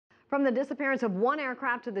From the disappearance of one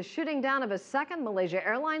aircraft to the shooting down of a second, Malaysia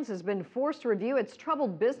Airlines has been forced to review its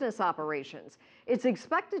troubled business operations. It's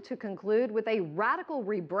expected to conclude with a radical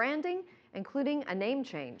rebranding, including a name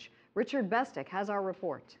change. Richard Bestick has our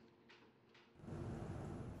report.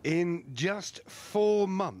 In just 4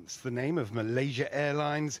 months, the name of Malaysia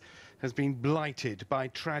Airlines has been blighted by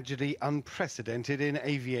tragedy unprecedented in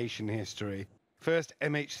aviation history. First,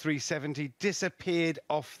 MH370 disappeared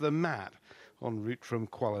off the map en route from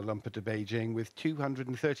Kuala Lumpur to Beijing with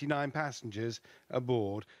 239 passengers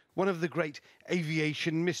aboard. One of the great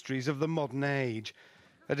aviation mysteries of the modern age.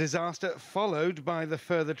 A disaster followed by the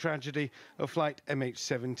further tragedy of flight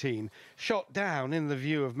MH17, shot down in the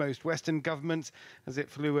view of most Western governments as it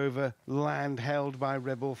flew over land held by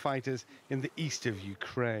rebel fighters in the east of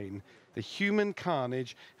Ukraine. The human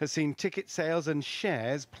carnage has seen ticket sales and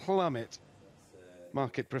shares plummet.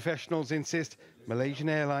 Market professionals insist Malaysian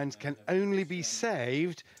Airlines can only be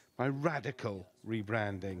saved by radical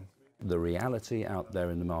rebranding. The reality out there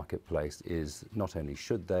in the marketplace is not only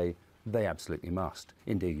should they absolutely must.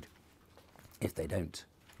 Indeed, if they don't,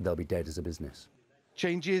 they'll be dead as a business.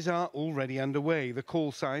 Changes are already underway. The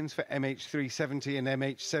call signs for MH370 and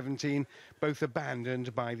MH17 both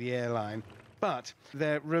abandoned by the airline. But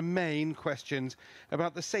there remain questions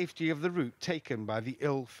about the safety of the route taken by the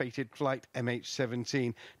ill-fated flight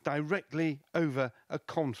MH17 directly over a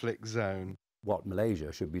conflict zone. What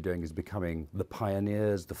Malaysia should be doing is becoming the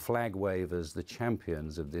pioneers, the flag wavers, the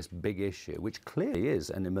champions of this big issue, which clearly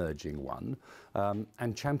is an emerging one,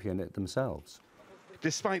 and champion it themselves.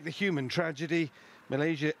 Despite the human tragedy,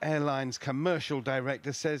 Malaysia Airlines commercial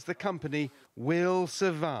director says the company will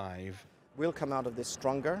survive. We'll come out of this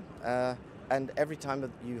stronger, and every time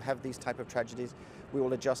that you have these type of tragedies, we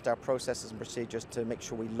will adjust our processes and procedures to make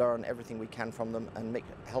sure we learn everything we can from them and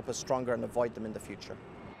help us stronger and avoid them in the future.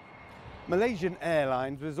 Malaysian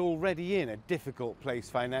Airlines was already in a difficult place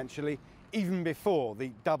financially, even before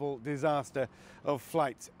the double disaster of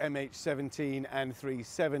flights MH17 and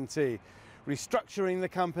 370. Restructuring the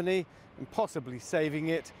company and possibly saving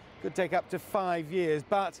it could take up to 5 years,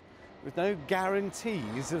 but with no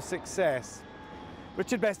guarantees of success.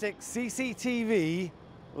 Richard Bestick, CCTV,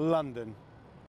 London.